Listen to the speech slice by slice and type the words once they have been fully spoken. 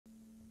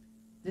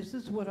This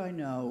is what I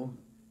know.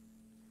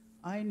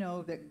 I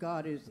know that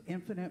God is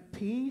infinite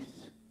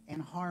peace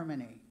and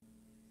harmony.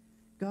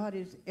 God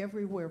is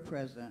everywhere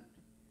present.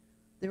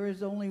 There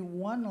is only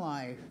one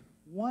life,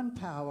 one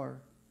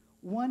power,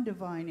 one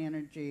divine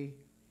energy,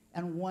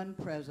 and one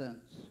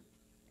presence.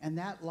 And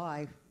that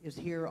life is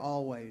here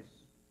always.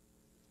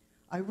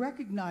 I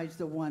recognize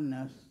the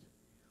oneness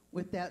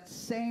with that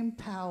same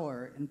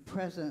power and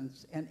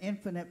presence and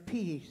infinite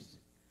peace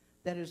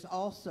that is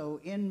also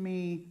in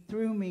me,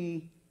 through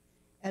me,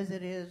 as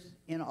it is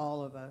in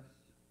all of us.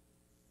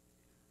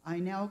 I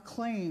now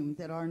claim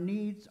that our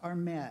needs are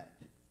met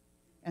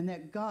and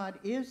that God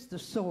is the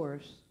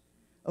source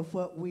of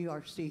what we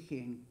are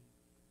seeking.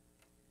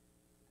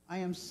 I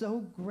am so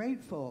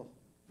grateful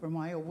for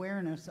my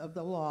awareness of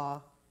the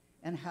law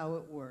and how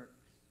it works.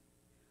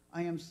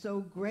 I am so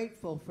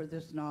grateful for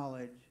this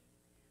knowledge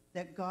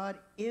that God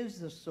is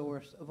the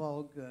source of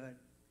all good.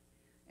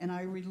 And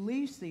I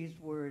release these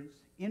words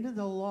into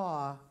the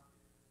law,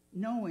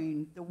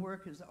 knowing the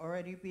work has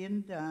already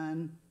been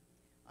done.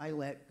 I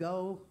let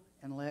go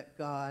and let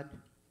God,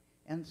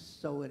 and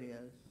so it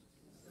is.